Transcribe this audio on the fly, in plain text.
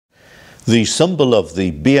The symbol of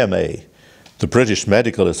the BMA, the British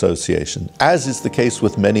Medical Association, as is the case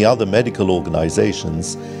with many other medical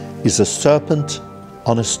organizations, is a serpent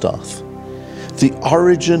on a staff. The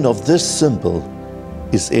origin of this symbol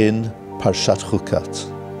is in Parshat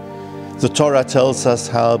Chukat. The Torah tells us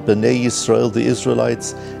how Bnei Yisrael, the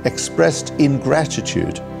Israelites, expressed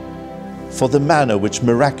ingratitude for the manna which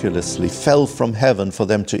miraculously fell from heaven for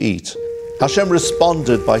them to eat. Hashem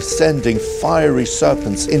responded by sending fiery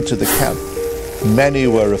serpents into the camp. Many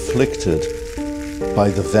were afflicted by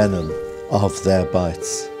the venom of their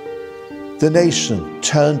bites. The nation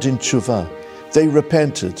turned in tshuva. They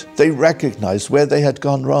repented. They recognized where they had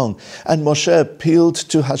gone wrong. And Moshe appealed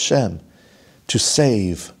to Hashem to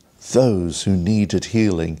save those who needed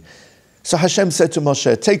healing. So Hashem said to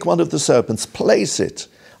Moshe, take one of the serpents, place it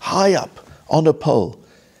high up on a pole,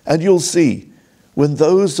 and you'll see, when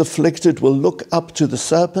those afflicted will look up to the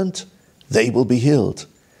serpent, they will be healed.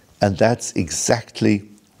 And that's exactly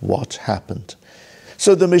what happened.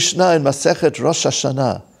 So the Mishnah in Masechet Rosh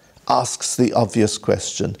Hashanah asks the obvious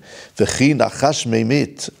question, V'chi nachash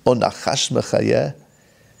memit o nachash mechayeh?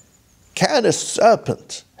 Can a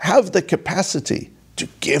serpent have the capacity to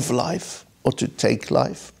give life or to take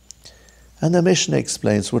life? And the Mishnah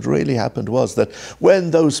explains what really happened was that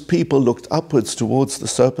when those people looked upwards towards the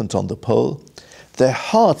serpent on the pole, their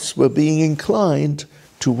hearts were being inclined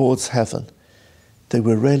towards heaven. They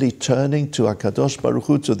were really turning to HaKadosh Baruch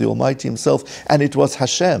Hu, to the Almighty Himself, and it was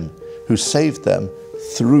Hashem who saved them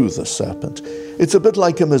through the serpent. It's a bit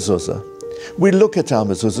like a mezuzah. We look at our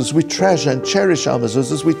mezuzahs, we treasure and cherish our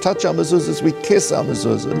mezuzahs, we touch our mezuzahs, we kiss our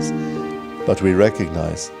mezuzahs, but we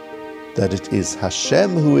recognize that it is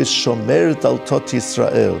Hashem who is Shomer Daltot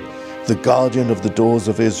Yisrael, the guardian of the doors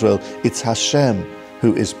of Israel. It's Hashem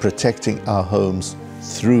who is protecting our homes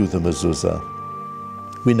through the mezuzah.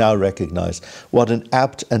 We now recognize what an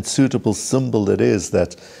apt and suitable symbol it is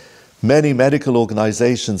that many medical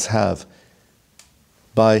organizations have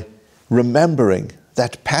by remembering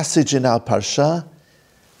that passage in our parsha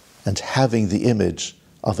and having the image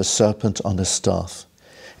of a serpent on a staff.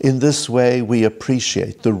 In this way, we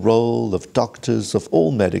appreciate the role of doctors, of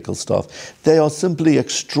all medical staff. They are simply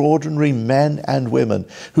extraordinary men and women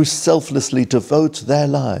who selflessly devote their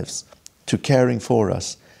lives to caring for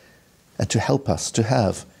us and to help us to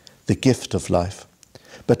have the gift of life.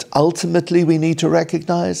 But ultimately, we need to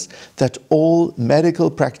recognize that all medical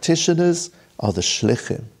practitioners are the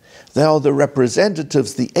shlichim. They are the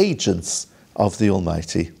representatives, the agents of the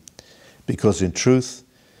Almighty. Because in truth,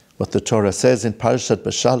 what the Torah says in Parashat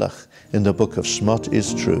Beshalach, in the book of Shmot,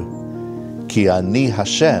 is true. Ki ani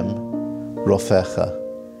Hashem rofecha.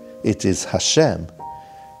 It is Hashem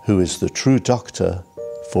who is the true doctor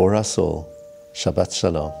for us all. Shabbat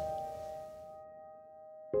Shalom.